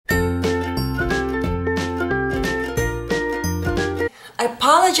I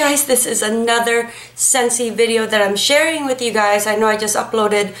apologize, this is another Scentsy video that I'm sharing with you guys. I know I just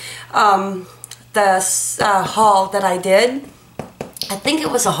uploaded the haul that I did. I think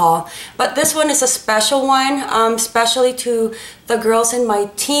it was a haul, but this one is a special one, especially to the girls in my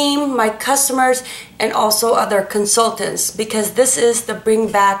team, my customers, and also other consultants, because this is the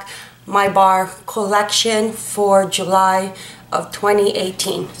Bring Back My Bar collection for July of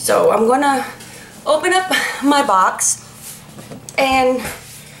 2018. So I'm gonna open up my box, and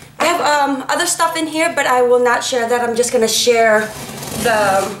I have other stuff in here, but I will not share that. I'm just gonna share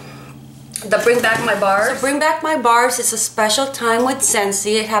the Bring Back My Bars. So Bring Back My Bars is a special time with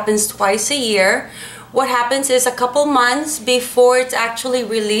Scentsy. It happens twice a year. What happens is a couple months before it's actually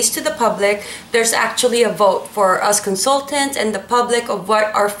released to the public, there's actually a vote for us consultants and the public of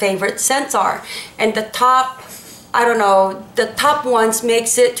what our favorite scents are. And the top, I don't know, the top ones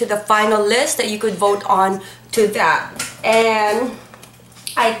makes it to the final list that you could vote on to that. And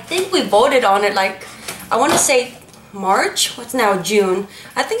I think we voted on it like, I want to say March. What's now June?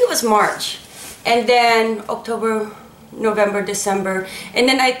 I think it was March, and then October, November, December, and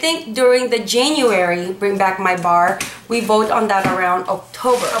then I think during the January Bring Back My Bar, we vote on that around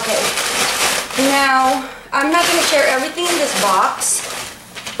October. Okay, now I'm not going to share everything in this box,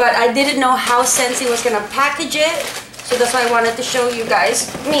 but I didn't know how Scentsy was going to package it, so that's why I wanted to show you guys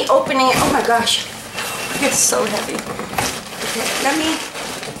me opening it. Oh my gosh, it's so heavy. Okay,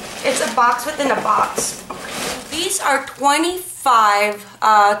 it's a box within a box. These are 25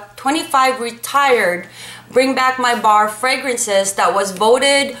 retired Bring Back My Bar fragrances that was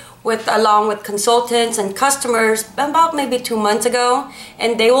voted with along with consultants and customers about maybe 2 months ago,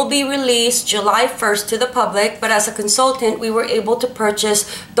 and they will be released July 1st to the public. But as a consultant, we were able to purchase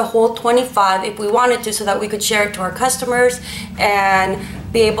the whole 25 if we wanted to, so that we could share it to our customers and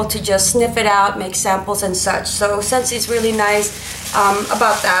be able to just sniff it out, make samples and such. So Scentsy is really nice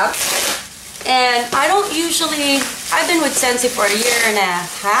about that. And I don't usually, I've been with Scentsy for a year and a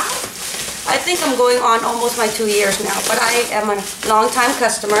half. I think I'm going on almost my 2 years now, but I am a long-time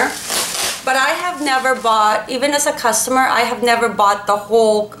customer. But I have never bought, even as a customer, I have never bought the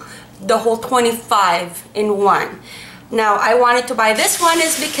whole 25 in one. Now, I wanted to buy this one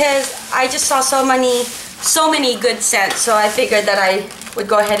is because I just saw so many good scents, so I figured that I would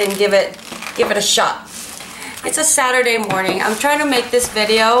go ahead and give it a shot. It's a Saturday morning. I'm trying to make this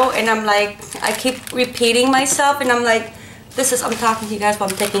video, and I'm like, I keep repeating myself, and I'm like, I'm talking to you guys while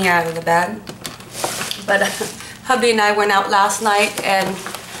I'm taking it out of the bed. But hubby and I went out last night, and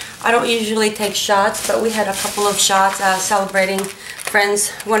I don't usually take shots, but we had a couple of shots celebrating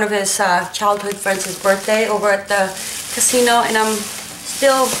one of his childhood friends' birthday over at the casino, and I'm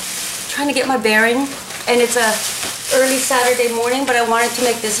still trying to get my bearing, and it's a early Saturday morning, but I wanted to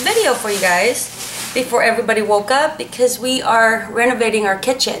make this video for you guys before everybody woke up, because we are renovating our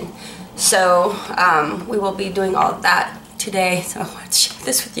kitchen. So we will be doing all of that today. So I want to share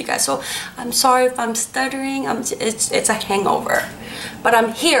this with you guys. So I'm sorry if I'm stuttering. It's a hangover. But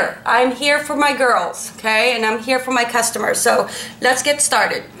I'm here. I'm here for my girls, okay? And I'm here for my customers. So let's get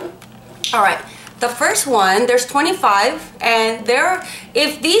started. All right. The first one, there's 25, and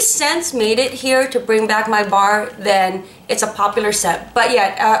if these scents made it here to Bring Back My Bar, then it's a popular scent. But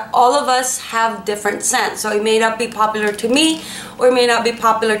yet, all of us have different scents, so it may not be popular to me, or it may not be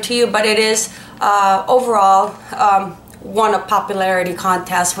popular to you, but it is overall won a popularity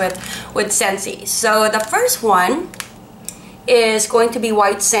contest with Scentsy. So the first one is going to be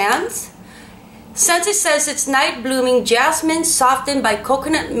White Sands. Scentsy says it's night blooming jasmine softened by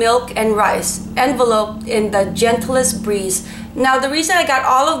coconut milk and rice, enveloped in the gentlest breeze. Now the reason I got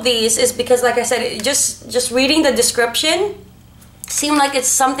all of these is because, like I said, just reading the description seemed like it's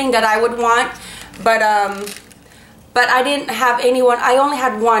something that I would want, but I didn't have anyone. I only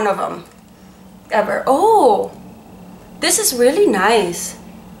had one of them ever. Oh, this is really nice.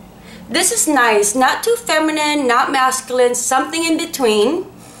 This is nice, not too feminine, not masculine, something in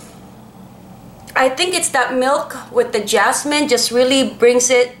between. I think it's that milk with the jasmine just really brings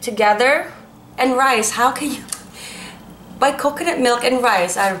it together. And rice, how can you... By coconut milk and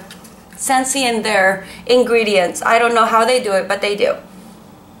rice, Scentsy and their ingredients. I don't know how they do it, but they do.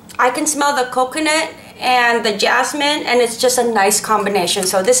 I can smell the coconut and the jasmine, and it's just a nice combination.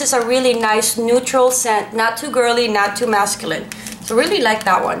 So this is a really nice neutral scent, not too girly, not too masculine. So really like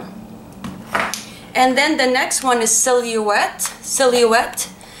that one. And then the next one is Silhouette.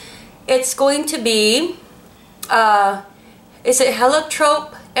 It's going to be, is it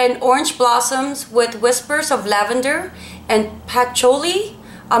heliotrope and orange blossoms with whispers of lavender and patchouli,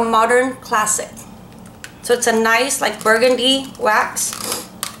 a modern classic. So it's a nice like burgundy wax.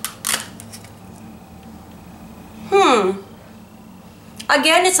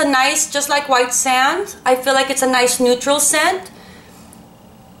 Again, it's a nice, just like white sand, I feel like it's a nice neutral scent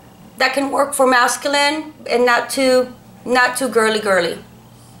that can work for masculine and not too girly.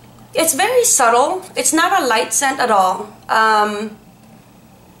 It's very subtle. It's not a light scent at all.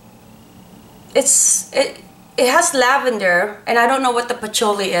 It has lavender, and I don't know what the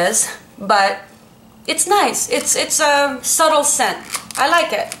patchouli is, but it's nice. It's a subtle scent. I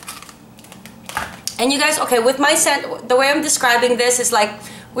like it. And you guys, okay, with my scent, the way I'm describing this is like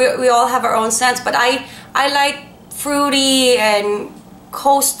we all have our own scents, but I like fruity and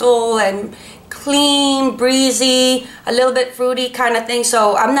coastal and clean, breezy, a little bit fruity kind of thing.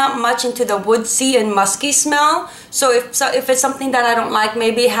 So I'm not much into the woodsy and musky smell. So if it's something that I don't like,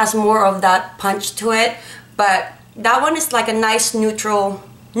 maybe it has more of that punch to it. But that one is like a nice neutral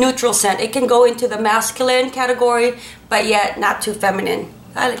scent. It can go into the masculine category, but yet not too feminine.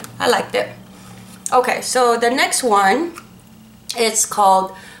 I liked it. Okay, so the next one, it's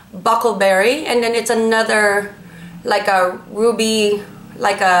called Buckleberry, and then it's another like a ruby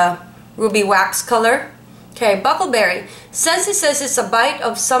wax color. Okay, Buckleberry. Scentsy says it's a bite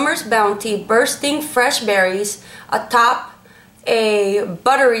of summer's bounty, bursting fresh berries atop a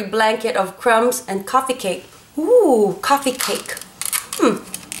buttery blanket of crumbs and coffee cake. Ooh, coffee cake.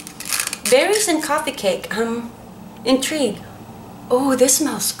 Berries and coffee cake. I'm intrigued. Oh, this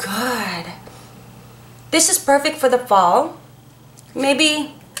smells good. This is perfect for the fall.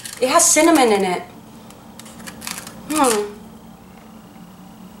 Maybe it has cinnamon in it.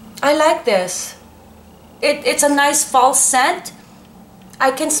 I like this. It's a nice fall scent.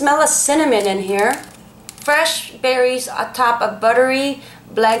 I can smell a cinnamon in here. Fresh berries atop a buttery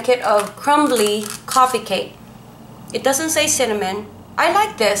blanket of crumbly coffee cake. It doesn't say cinnamon. I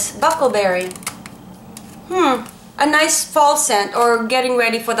like this. Buckleberry. A nice fall scent or getting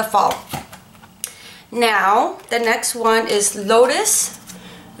ready for the fall. Now, the next one is Lotus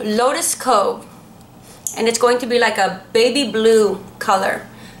Cove. And it's going to be like a baby blue color.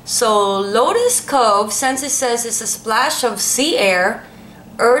 So Lotus Cove, Scentsy says, is a splash of sea air,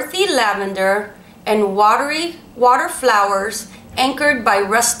 earthy lavender, and water flowers anchored by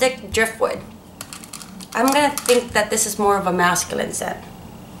rustic driftwood. I'm gonna think that this is more of a masculine scent.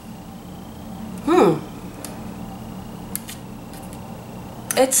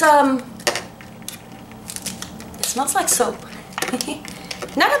 It's it smells like soap.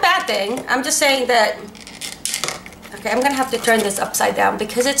 Not a bad thing. I'm just saying that. Okay, I'm gonna have to turn this upside down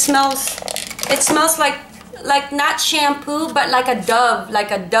because it smells like not shampoo, but like a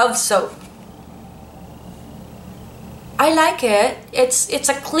Dove soap. I like it. It's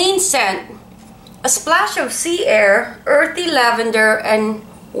a clean scent. A splash of sea air, earthy lavender, and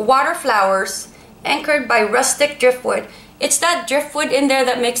water flowers anchored by rustic driftwood. It's that driftwood in there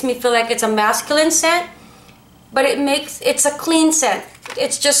that makes me feel like it's a masculine scent, but it's a clean scent.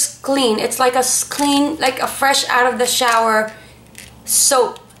 It's just clean. It's like a clean, like a fresh out of the shower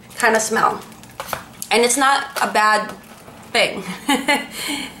soap kind of smell. And it's not a bad thing.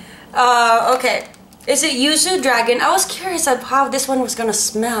 Okay. Is it Yuzu Dragon? I was curious of how this one was gonna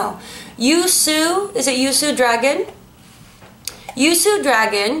smell. Yuzu, is it Yuzu Dragon? Yuzu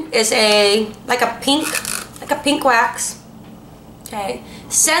Dragon is like a pink wax. Okay.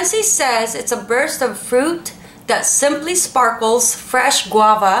 Scentsy says it's a burst of fruit that simply sparkles. Fresh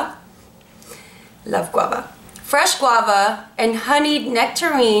guava. Love guava. Fresh guava and honeyed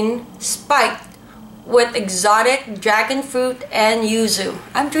nectarine spiked with exotic dragon fruit and yuzu.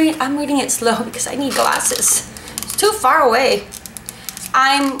 I'm reading it slow because I need glasses. It's too far away.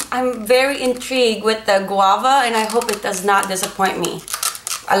 I'm very intrigued with the guava, and I hope it does not disappoint me,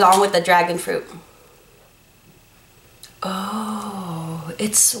 along with the dragon fruit. Oh,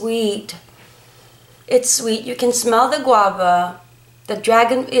 it's sweet. It's sweet. You can smell the guava, the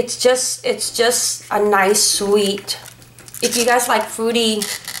dragon. It's just a nice sweet. If you guys like fruity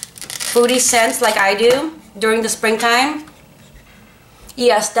scents like I do during the springtime,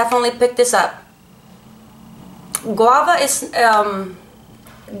 yes, definitely pick this up. Guava is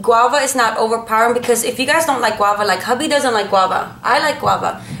not overpowering, because if you guys don't like guava, like hubby doesn't like guava, I like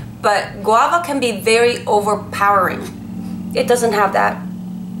guava, but guava can be very overpowering. It doesn't have that.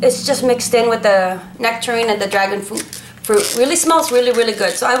 It's just mixed in with the nectarine and the dragon fruit. Really smells really, really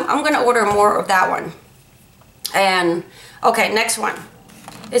good. So I'm gonna order more of that one. And okay, next one.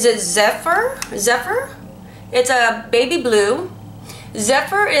 Is it Zephyr? Zephyr? It's a baby blue.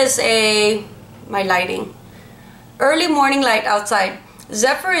 Zephyr is my lighting. Early morning light outside.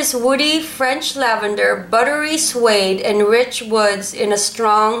 Zephyr is woody French lavender, buttery suede, and rich woods in a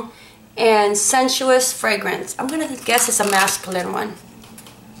strong and sensuous fragrance. I'm gonna guess it's a masculine one.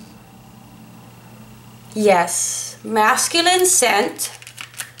 Yes, masculine scent.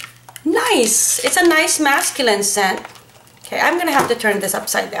 Nice. It's a nice masculine scent. Okay, I'm gonna have to turn this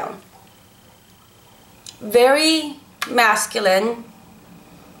upside down. Very masculine,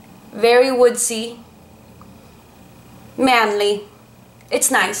 very woodsy, manly.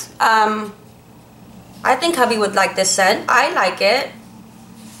 It's nice. I think hubby would like this scent. I like it.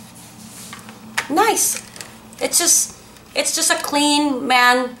 Nice. It's just a clean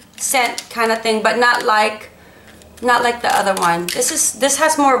man scent kind of thing, but not like the other one. This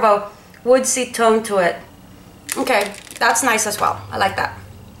has more of a woodsy tone to it. Okay, that's nice as well. I like that.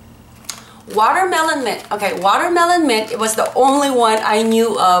 Watermelon mint. Okay, watermelon mint, it was the only one I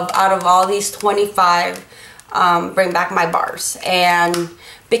knew of out of all these 25 Bring Back My bars. And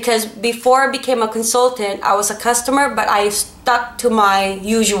because before I became a consultant, I was a customer, but I stuck to my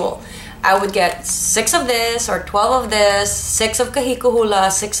usual. I would get 6 of this or 12 of this, 6 of Kahiko Hula,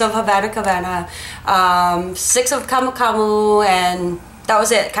 6 of Havana Cabana, 6 of Kamu Kamu, and that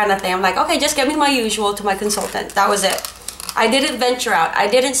was it kind of thing. I'm like, okay, just give me my usual to my consultant. That was it. I didn't venture out. I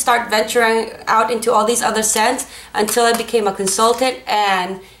didn't start venturing out into all these other scents until I became a consultant,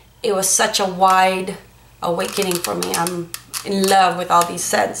 and it was such a wide awakening for me. I'm in love with all these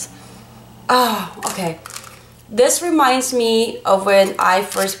scents. Oh, okay. This reminds me of when I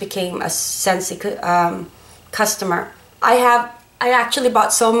first became a Scentsy customer. I actually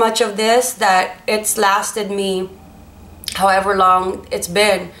bought so much of this that it's lasted me however long it's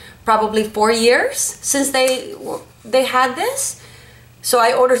been, probably 4 years since they had this. So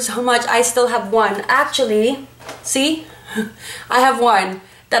I ordered so much. I still have one. Actually, see, I have one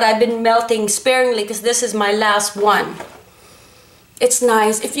that I've been melting sparingly because this is my last one. It's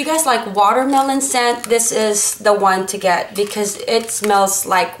nice. If you guys like watermelon scent, this is the one to get because it smells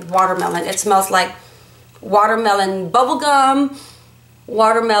like watermelon. It smells like watermelon bubblegum,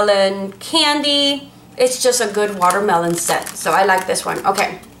 watermelon candy. It's just a good watermelon scent. So I like this one.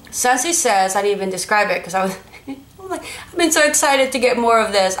 Okay. Scentsy says, I didn't even describe it because I was I've been so excited to get more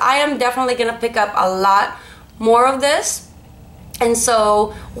of this. I am definitely going to pick up a lot more of this. And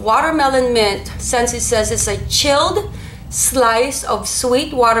so watermelon mint, Scentsy says, it's a chilled slice of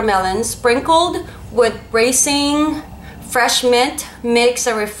sweet watermelon sprinkled with bracing fresh mint makes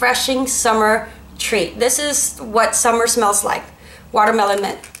a refreshing summer treat. This is what summer smells like. Watermelon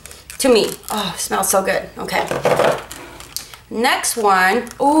mint to me. Oh, it smells so good. Okay. Next one.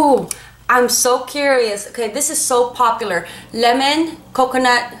 Ooh, I'm so curious. Okay, this is so popular. Lemon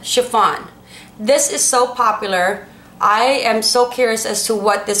coconut chiffon. This is so popular. I am so curious as to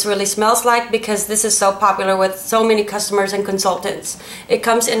what this really smells like because this is so popular with so many customers and consultants. It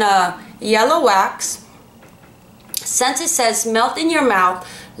comes in a yellow wax. Scentsy says, melt in your mouth,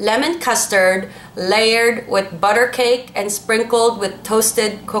 lemon custard layered with butter cake and sprinkled with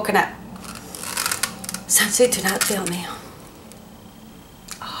toasted coconut. Scentsy, do not fail me.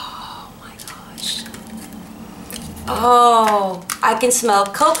 Oh my gosh. Oh, I can smell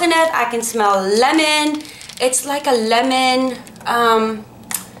coconut, I can smell lemon. It's like a lemon,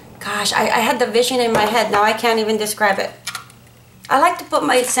 gosh, I had the vision in my head. Now I can't even describe it. I like to put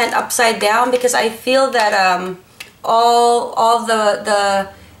my scent upside down because I feel that all the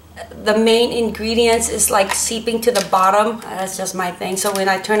main ingredients is like seeping to the bottom. That's just my thing. So when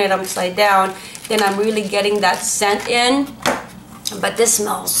I turn it upside down, then I'm really getting that scent in. But this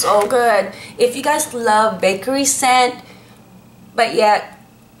smells so good. If you guys love bakery scent, but yet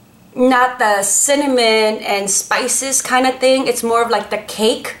not the cinnamon and spices kind of thing, it's more of like the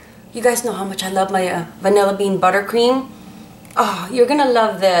cake. You guys know how much I love my vanilla bean buttercream. Oh, you're gonna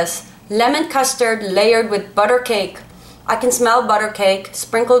love this. Lemon custard layered with butter cake. I can smell butter cake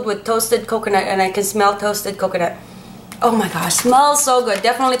sprinkled with toasted coconut, and I can smell toasted coconut. Oh my gosh, smells so good.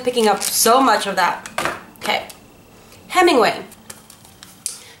 Definitely picking up so much of that. Okay. Hemingway.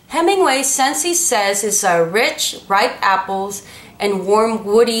 Hemingway, Scentsy says, is a rich, ripe apples and warm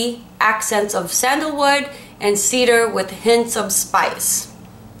woody accents of sandalwood and cedar with hints of spice.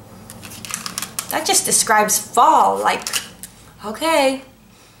 That just describes fall, like, okay.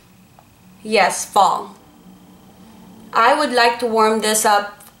 Yes, fall. I would like to warm this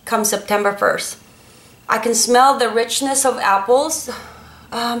up come September 1st. I can smell the richness of apples.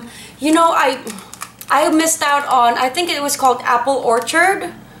 You know, I missed out on, I think it was called Apple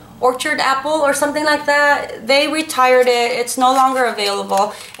Orchard Apple or something like that. They retired it. It's no longer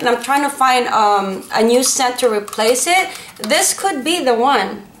available, and I'm trying to find a new scent to replace it. This could be the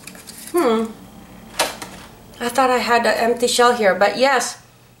one. I thought I had an empty shell here, but yes,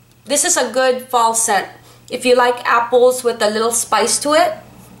 this is a good fall scent. If you like apples with a little spice to it,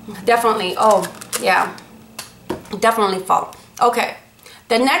 definitely. Oh yeah, definitely fall. Okay,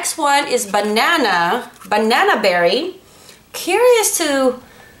 the next one is banana berry. Curious to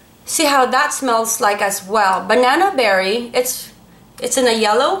see how that smells like as well. Banana berry, it's in a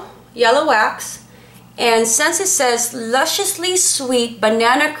yellow wax. And Scentsy says lusciously sweet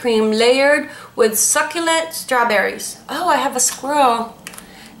banana cream layered with succulent strawberries. Oh, I have a squirrel.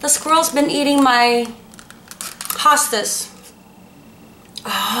 The squirrel's been eating my hostas.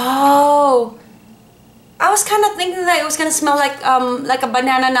 Oh, I was kind of thinking that it was gonna smell like a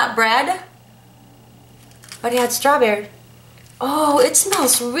banana nut bread, but it had strawberry. Oh, it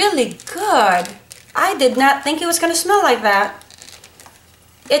smells really good. I did not think it was gonna smell like that.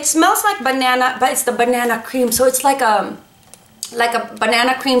 It smells like banana, but it's the banana cream, so it's like a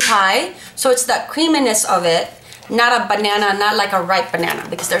banana cream pie. So it's the creaminess of it, not a banana, not like a ripe banana,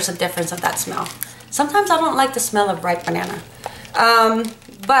 because there's a difference of that smell. Sometimes I don't like the smell of ripe banana.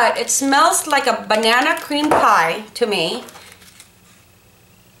 But it smells like a banana cream pie to me.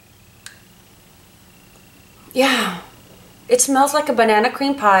 Yeah, it smells like a banana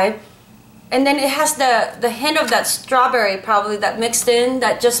cream pie. And then it has the hint of that strawberry probably that mixed in,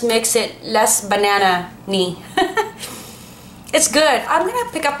 that just makes it less banana-y. It's good. I'm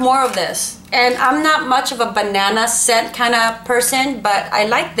gonna pick up more of this. And I'm not much of a banana scent kind of person, but I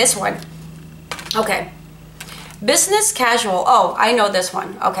like this one. Okay. Business casual. Oh, I know this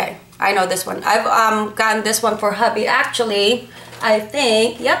one. Okay, I know this one. I've gotten this one for hubby. Actually, I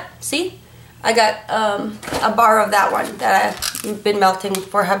think, yep, see? I got a bar of that one that I've been melting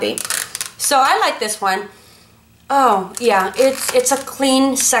for hubby. So I like this one. Oh, yeah, it's a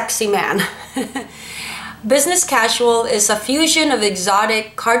clean, sexy man. Business casual is a fusion of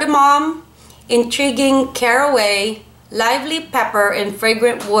exotic cardamom, intriguing caraway, lively pepper, and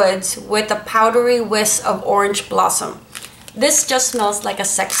fragrant woods with a powdery whisk of orange blossom. This just smells like a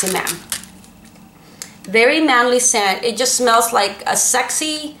sexy man. Very manly scent. It just smells like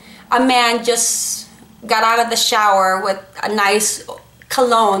a man just got out of the shower with a nice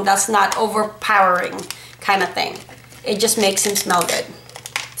cologne that's not overpowering kind of thing. It just makes him smell good.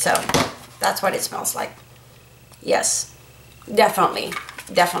 So that's what it smells like. Yes, definitely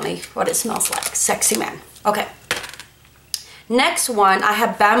what it smells like. Sexy man. Okay. Next one, I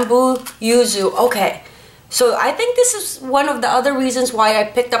have bamboo yuzu. Okay, so I think this is one of the other reasons why I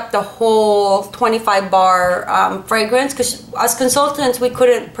picked up the whole 25 bar fragrance, because as consultants we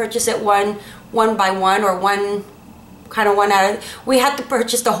couldn't purchase it one by one or one at it. We had to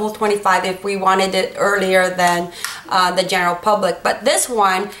purchase the whole 25 if we wanted it earlier than the general public. But this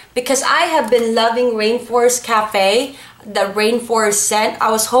one, because I have been loving Rainforest Cafe, the Rainforest scent,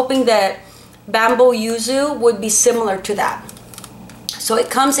 I was hoping that bamboo yuzu would be similar to that. So it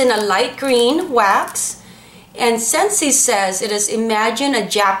comes in a light green wax, and Scentsy says it is imagine a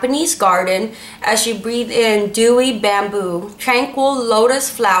Japanese garden as you breathe in dewy bamboo, tranquil lotus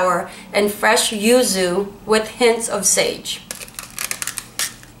flower, and fresh yuzu with hints of sage.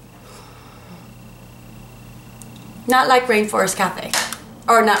 Not like Rainforest Cafe,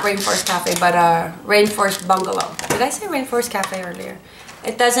 or not Rainforest Cafe, but Rainforest Bungalow. Did I say Rainforest Cafe earlier?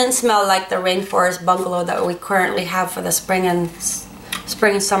 It doesn't smell like the Rainforest Bungalow that we currently have for the spring and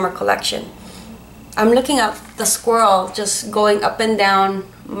summer collection. I'm looking at the squirrel just going up and down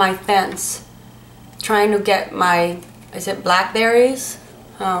my fence trying to get my, is it blackberries?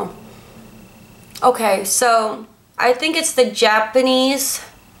 Oh. Okay, so I think it's the Japanese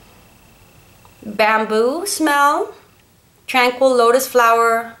bamboo smell, tranquil lotus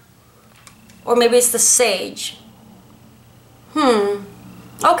flower, or maybe it's the sage.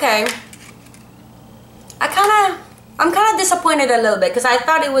 Okay. I'm kind of disappointed a little bit because I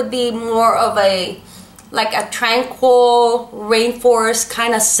thought it would be more of a tranquil rainforest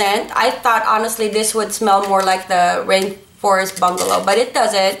kind of scent. I thought honestly this would smell more like the Rainforest Bungalow, but it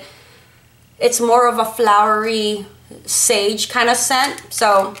doesn't. It's more of a flowery sage kind of scent.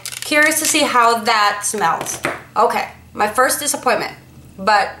 So curious to see how that smells. Okay, my first disappointment,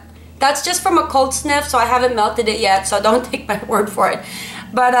 but that's just from a cold sniff, so I haven't melted it yet, so don't take my word for it.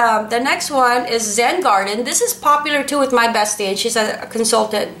 But the next one is Zen Garden. This is popular too with my bestie, and she's a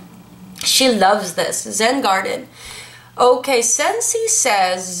consultant. She loves this, Zen Garden. Okay, Scentsy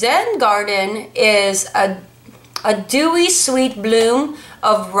says Zen Garden is a dewy sweet bloom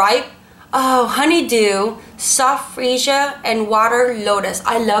of ripe honeydew, soft freesia, and water lotus.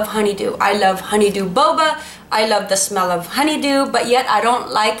 I love honeydew. I love honeydew boba. I love the smell of honeydew, but yet I don't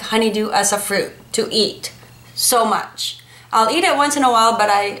like honeydew as a fruit to eat so much. I'll eat it once in a while, but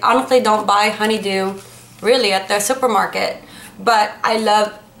I honestly don't buy honeydew really at the supermarket. But I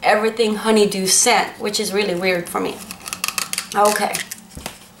love everything honeydew scent, which is really weird for me. Okay.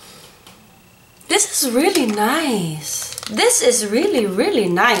 This is really nice. This is really, really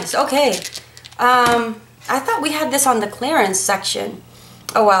nice. Okay. I thought we had this on the clearance section.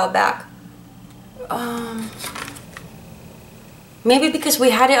 a while back. Maybe because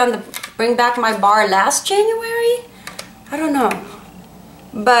we had it on the Bring Back My Bar last January? I don't know.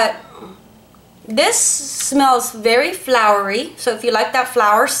 But this smells very flowery. So if you like that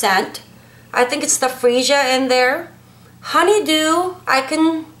flower scent, I think it's the freesia in there. Honeydew,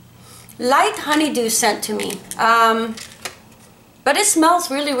 light honeydew scent to me. But it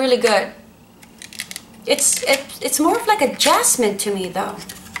smells really, really good. It's more of like a jasmine to me though.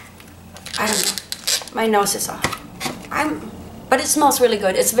 I don't know. My nose is off. But it smells really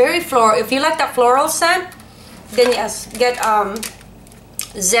good. It's very floral. If you like that floral scent, then yes, get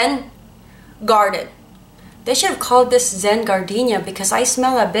Zen Garden. They should have called this Zen Gardenia because I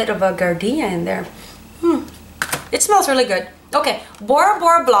smell a bit of a gardenia in there. It smells really good. Okay, Bora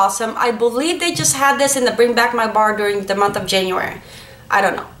Bora Blossom. I believe they just had this in the Bring Back My Bar during the month of January. I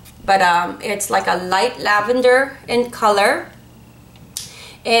don't know. But it's like a light lavender in color.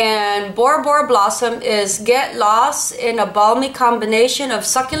 And Bora Bora Blossom is get lost in a balmy combination of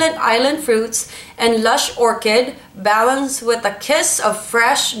succulent island fruits and lush orchid, balanced with a kiss of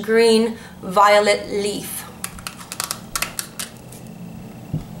fresh green violet leaf.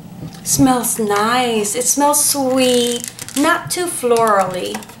 Smells nice. It smells sweet, not too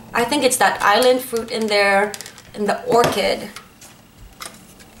florally. I think it's that island fruit in there and the orchid.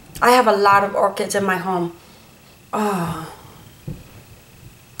 I have a lot of orchids in my home. Oh,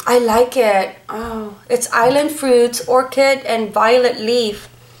 I like it. Oh, it's island fruits, orchid, and violet leaf.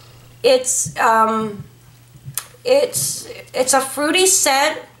 It's a fruity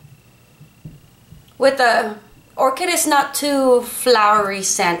scent with a orchid is not too flowery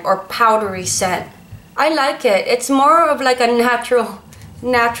scent or powdery scent. I like it. It's more of like a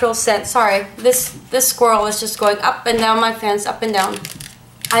natural scent. Sorry, this squirrel is just going up and down my fence, up and down.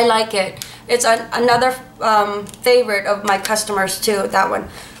 I like it. It's another favorite of my customers too, that one.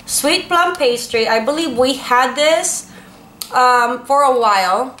 Sweet Plum Pastry. I believe we had this for a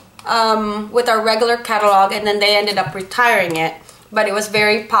while with our regular catalog, and then they ended up retiring it. But it was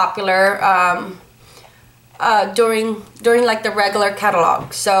very popular during like the regular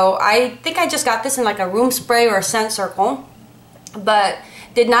catalog. So I think I just got this in like a room spray or a scent circle, but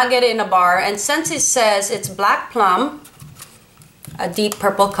did not get it in a bar. And Scentsy says it's black plum, a deep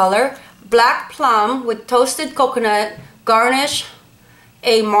purple color, black plum with toasted coconut, garnish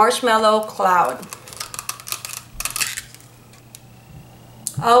a marshmallow cloud.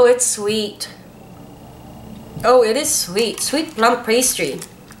 Oh, it's sweet. Oh, it is sweet. Sweet plum pastry.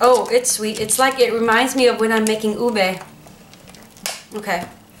 Oh, it's sweet. It's like, it reminds me of when I'm making ube. Okay.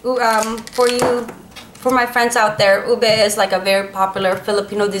 For my friends out there, ube is like a very popular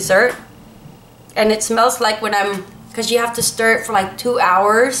Filipino dessert. And it smells like when because you have to stir it for like 2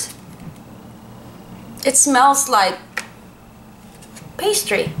 hours. It smells like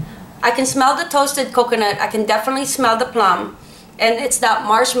pastry. I can smell the toasted coconut. I can definitely smell the plum. And it's that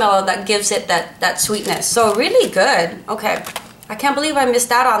marshmallow that gives it that sweetness. So really good. Okay. I can't believe I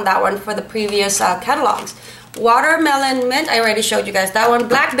missed out on that one for the previous catalogs. Watermelon mint. I already showed you guys that one.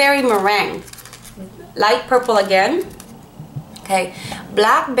 Blackberry meringue. Light purple again. Okay.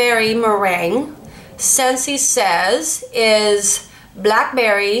 Blackberry meringue. Scentsy says is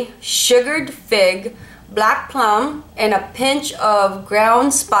blackberry, sugared fig, black plum, and a pinch of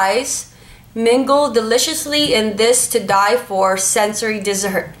ground spice. Mingle deliciously in this to die for sensory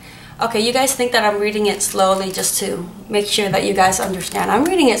dessert. Okay, you guys think that I'm reading it slowly just to make sure that you guys understand. I'm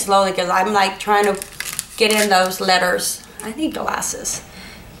reading it slowly because I'm like trying to get in those letters. I need glasses.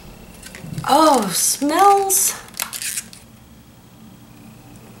 Oh, smells.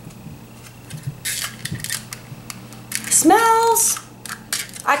 Smells.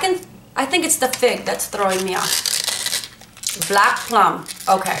 I think it's the fig that's throwing me off. Black plum.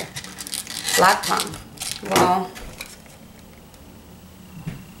 Okay. Black plum. Well,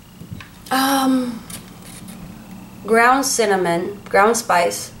 ground cinnamon, ground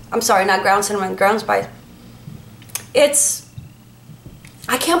spice. I'm sorry, not ground cinnamon, ground spice.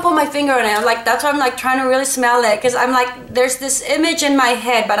 I can't put my finger on it. That's why I'm like trying to really smell it, because I'm like, there's this image in my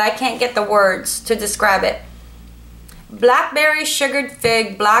head, but I can't get the words to describe it. Blackberry, sugared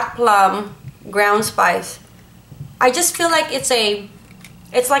fig, black plum, ground spice. I just feel like it's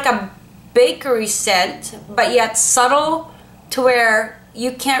like a bakery scent, but yet subtle to where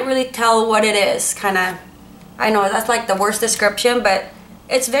you can't really tell what it is, kind of. I know that's like the worst description, but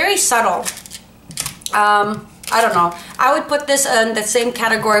it's very subtle. I don't know. I would put this in the same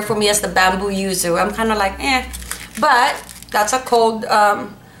category for me as the bamboo yuzu. I'm kind of like, eh. But that's a cold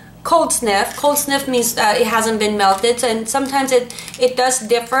sniff. Cold sniff means it hasn't been melted, and sometimes it does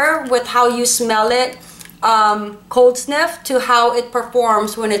differ with how you smell it cold sniff to how it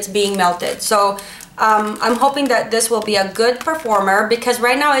performs when it's being melted. So I'm hoping that this will be a good performer, because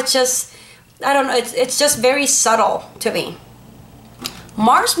right now it's just, I don't know, it's just very subtle to me.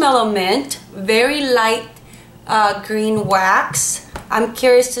 Marshmallow mint, very light green wax. I'm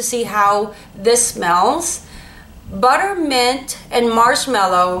curious to see how this smells. Buttermint and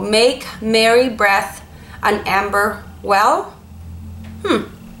marshmallow make merry breath an amber well.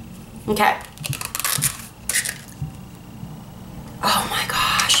 Okay. Oh my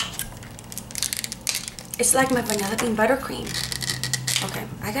gosh. It's like my vanilla bean buttercream. Okay,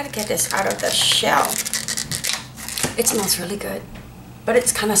 I gotta get this out of the shell. It smells really good, but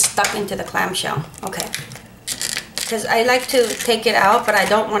it's kind of stuck into the clamshell. Okay. Because I like to take it out, but I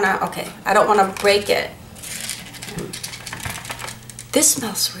don't want to, okay, I don't want to break it. This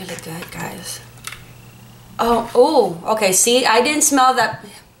smells really good, guys. Oh, okay, see, I didn't smell that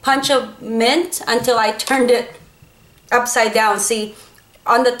punch of mint until I turned it upside down. See,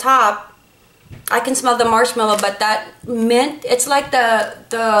 on the top, I can smell the marshmallow, but that mint, it's like the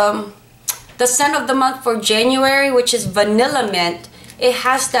scent of the month for January, which is vanilla mint. It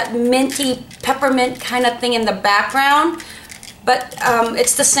has that minty peppermint kind of thing in the background, but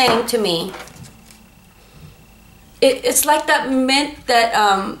it's the same to me. It's like that mint that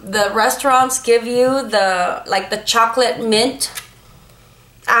the restaurants give you, like the chocolate mint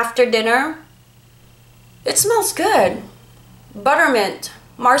after dinner. It smells good. Buttermint,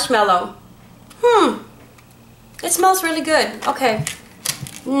 marshmallow. It smells really good. Okay.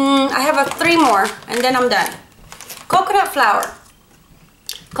 I have 3 more and then I'm done. Coconut flour.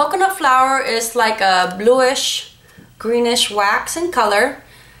 Coconut flour is like a bluish, greenish wax in color.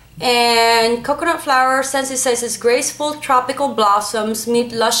 And coconut flour, Scentsy says, is graceful tropical blossoms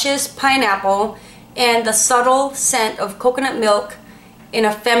meet luscious pineapple and the subtle scent of coconut milk in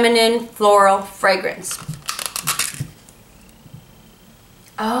a feminine floral fragrance.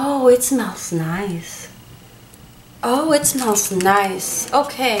 Oh, it smells nice. Oh, it smells nice.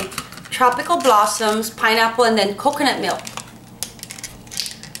 Okay, tropical blossoms, pineapple, and then coconut milk.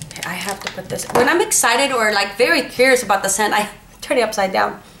 Okay, I have to put this. When I'm excited or like very curious about the scent, I turn it upside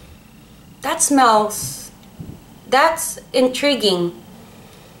down. That smells, that's intriguing.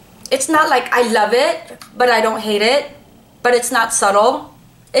 It's not like I love it, but I don't hate it, but it's not subtle.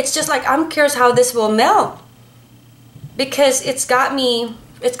 It's just like, I'm curious how this will melt, because it's got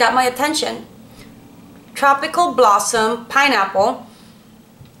my attention. Tropical blossom, pineapple.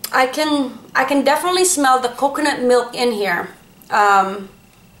 I can definitely smell the coconut milk in here.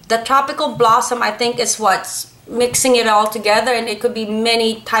 The tropical blossom, I think, is what's mixing it all together, and it could be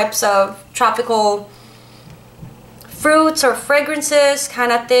many types of tropical fruits or fragrances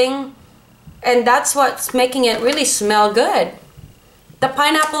kind of thing, and that's what's making it really smell good. The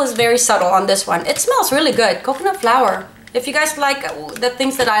pineapple is very subtle on this one. It smells really good. Coconut flour. If you guys like the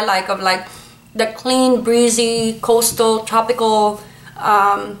things that I like, of like the clean, breezy, coastal, tropical,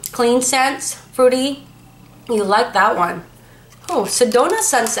 clean scents, fruity, you like that one. Oh, Sedona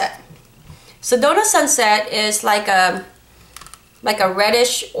Sunset. Sedona Sunset is like a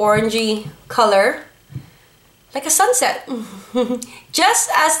reddish orangey color, like a sunset. Just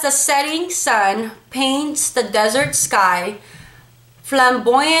as the setting sun paints the desert sky,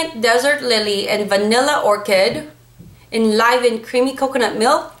 flamboyant desert lily and vanilla orchid enliven creamy coconut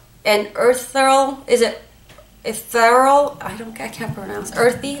milk and ethereal, is it ethereal? I can't pronounce.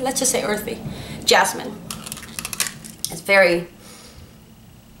 Earthy, let's just say earthy. Jasmine. It's very,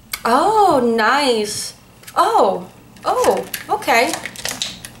 oh, nice. Oh, okay.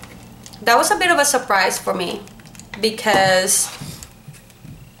 That was a bit of a surprise for me, because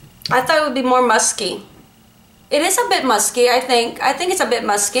I thought it would be more musky. It is a bit musky, I think. I think it's a bit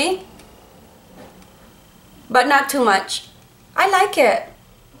musky, but not too much. I like it.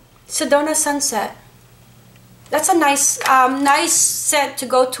 Sedona Sunset. That's a nice, nice scent to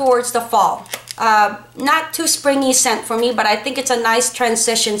go towards the fall. Not too springy scent for me, but I think it's a nice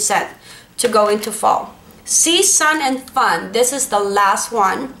transition scent to go into fall. Sea, Sun, and Fun. This is the last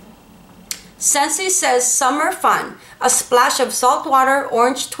one. Scentsy says summer fun. A splash of salt water,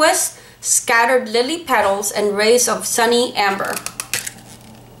 orange twist, scattered lily petals, and rays of sunny amber.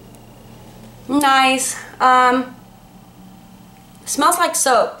 Nice. Smells like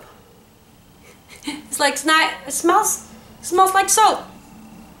soap. It's like, it smells like soap.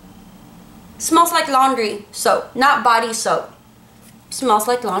 Smells like laundry soap, not body soap. Smells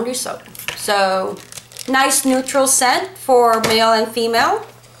like laundry soap. So, nice neutral scent for male and female.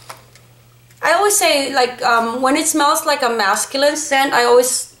 I always say, like, when it smells like a masculine scent, I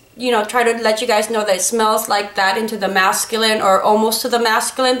always you know, try to let you guys know that it smells like that into the masculine or almost to the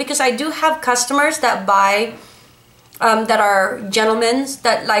masculine, because I do have customers that buy that are gentlemen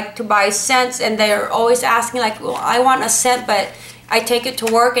that like to buy scents, and they're always asking like, well, I want a scent, but I take it to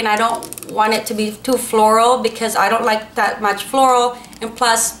work and I don't want it to be too floral because I don't like that much floral, and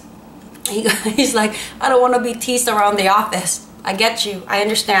plus he's like, I don't want to be teased around the office. I get you, I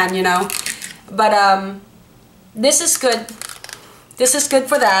understand, you know, but this is good. This is good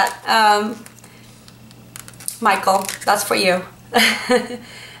for that. Michael, that's for you.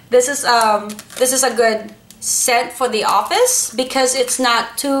 This is a good scent for the office because it's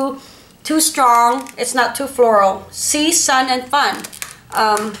not too strong, it's not too floral. Sea, sun, and fun.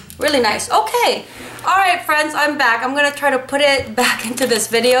 Really nice. Okay, all right, friends, I'm back. I'm gonna try to put it back into this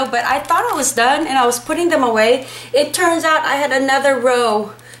video, but I thought I was done and I was putting them away. It turns out I had another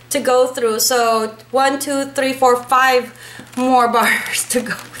row to go through, so 1, 2, 3, 4, 5 more bars to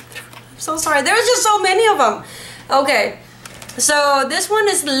go through. I'm so sorry, there's just so many of them. Okay, so this one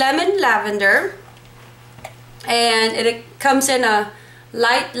is lemon lavender, and it comes in a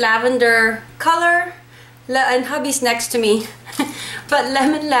light lavender color, and hubby's next to me. But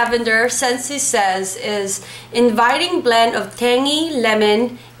lemon lavender, Scentsy says, is inviting blend of tangy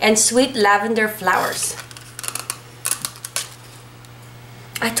lemon and sweet lavender flowers.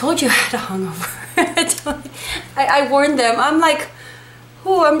 I told you I had a hangover. I warned them. I'm like,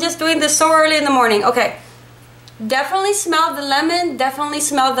 ooh, I'm just doing this so early in the morning. Okay, definitely smell the lemon, definitely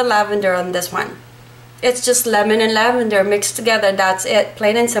smell the lavender on this one. It's just lemon and lavender mixed together. That's it,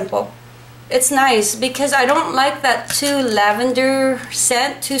 plain and simple. It's nice because I don't like that too lavender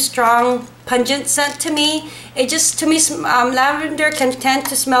scent, too strong, pungent scent to me. It just, to me, lavender can tend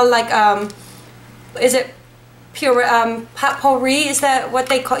to smell like, is it pure potpourri? Is that what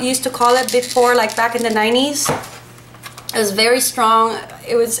they used to call it before, like back in the 90s? It was very strong.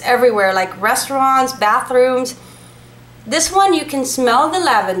 It was everywhere, like restaurants, bathrooms. This one, you can smell the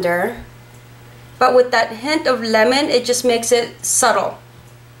lavender, but with that hint of lemon, it just makes it subtle.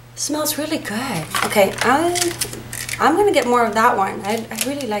 It smells really good. Okay, I'm gonna get more of that one. I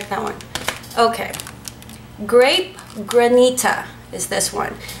really like that one. Okay, Grape Granita is this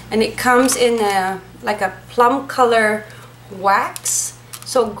one, and it comes in like a plum color wax.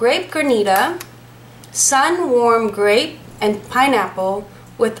 So Grape Granita, sun warm grape and pineapple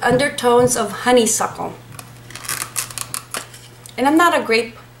with undertones of honeysuckle. And I'm not a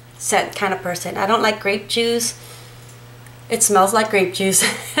grape scent kind of person. I don't like grape juice. It smells like grape juice.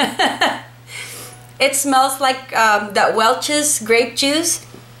 It smells like that Welch's grape juice.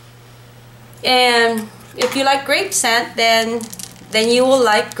 And if you like grape scent, then you will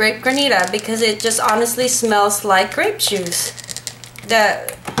like Grape Granita because it just honestly smells like grape juice.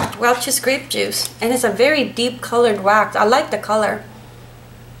 The Welch's grape juice. And it's a very deep colored wax. I like the color.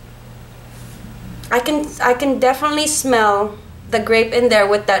 I can definitely smell the grape in there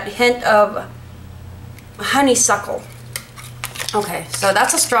with that hint of honeysuckle. Okay, so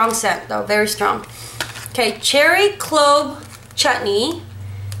that's a strong scent though, very strong. Okay, Cherry Clove Chutney.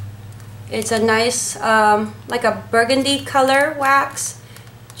 It's a nice, like a burgundy color wax.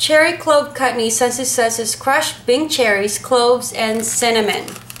 Cherry Clove Chutney, since it says it's crushed Bing cherries, cloves, and cinnamon.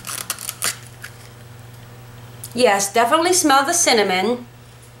 Yes, definitely smell the cinnamon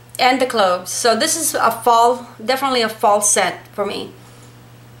and the cloves. So this is a fall, definitely a fall scent for me.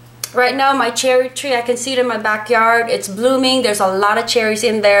 Right now my cherry tree, I can see it in my backyard. It's blooming. There's a lot of cherries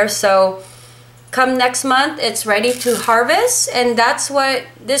in there. So come next month, it's ready to harvest. And that's what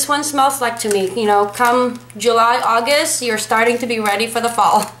this one smells like to me. You know, come July, August, you're starting to be ready for the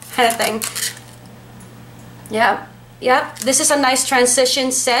fall kind of thing. Yeah, yeah. This is a nice transition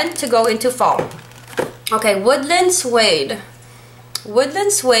scent to go into fall. Okay, Woodland Suede.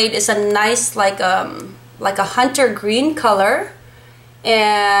 Woodland Suede is a nice, like a hunter green color.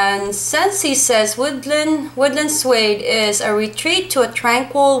 And Scentsy says Woodland Suede is a retreat to a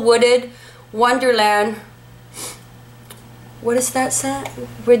tranquil wooded wonderland. What is that scent?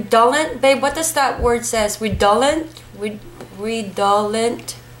 Redolent? Babe, what does that word says? Redolent?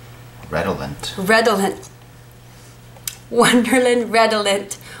 Redolent? Redolent. Redolent. Wonderland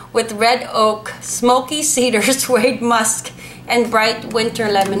redolent with red oak, smoky cedar, suede musk, and bright winter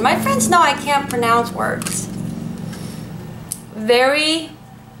lemon. My friends know I can't pronounce words. Very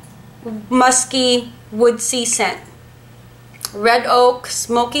musky, woodsy scent. Red oak,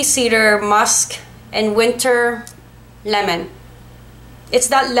 smoky cedar, musk, and winter lemon. It's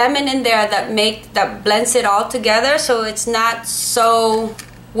that lemon in there that blends it all together, so it's not so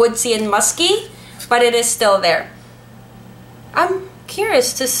woodsy and musky, but it is still there. I'm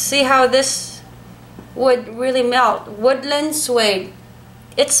curious to see how this would really melt. Woodland Suede.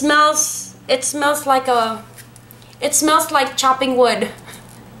 It smells like chopping wood.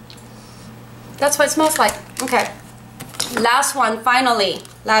 That's what it smells like. Okay. Last one, finally.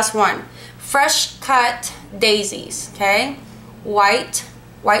 Last one. Fresh cut daisies. Okay. White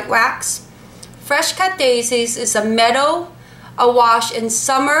wax. Fresh cut daisies is a meadow awash in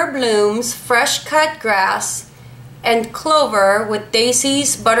summer blooms, fresh cut grass, and clover with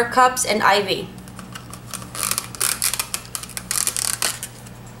daisies, buttercups, and ivy.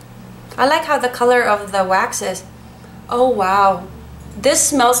 I like how the color of the wax is. Oh wow. This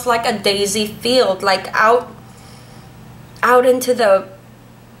smells like a daisy field, like out into the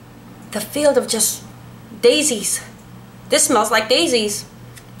field of just daisies. This smells like daisies.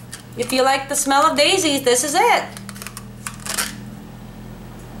 If you like the smell of daisies, this is it.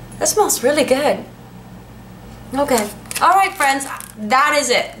 That smells really good. Okay. Alright friends, that is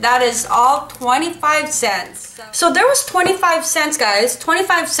it. That is all 25 cents. So there was 25 cents guys,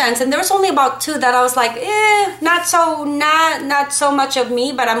 25 cents, and there was only about two that I was like, not so much of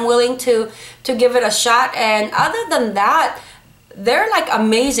me, but I'm willing to give it a shot. And other than that, they're like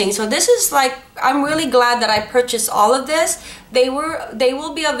amazing. So this is like, I'm really glad that I purchased all of this. They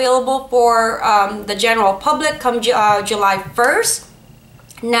will be available for the general public come July 1st.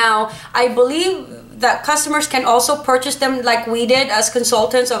 Now I believe that customers can also purchase them like we did as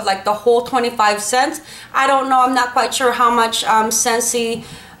consultants, of like the whole 25 cents. I don't know, I'm not quite sure how much Scentsy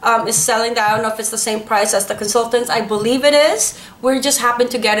is selling that. I don't know if it's the same price as the consultants. I believe it is. We just happen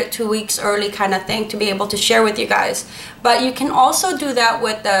to get it 2 weeks early kind of thing to be able to share with you guys. But you can also do that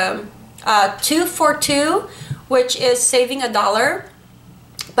with the 2 for 2, which is saving $1.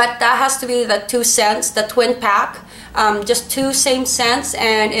 But that has to be the 2 cents, the twin pack. Just 2 same cents,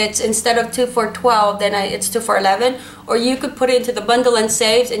 and it's instead of 2 for 12, then it's 2 for 11. Or you could put it into the bundle and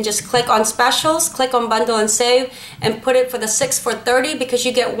saves and just click on specials, click on bundle and save, and put it for the 6 for 30, because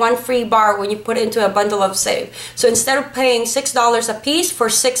you get 1 free bar when you put it into a bundle of save. So instead of paying $6 a piece for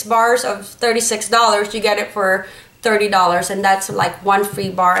 6 bars of $36, you get it for $30, and that's like 1 free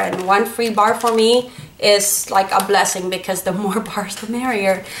bar. And 1 free bar for me is like a blessing, because the more bars the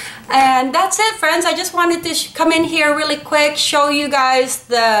merrier. And that's it friends, I just wanted to come in here really quick, show you guys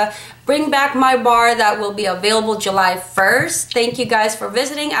the Bring Back My Bar that will be available July 1st. Thank you guys for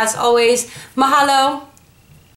visiting. As always, mahalo.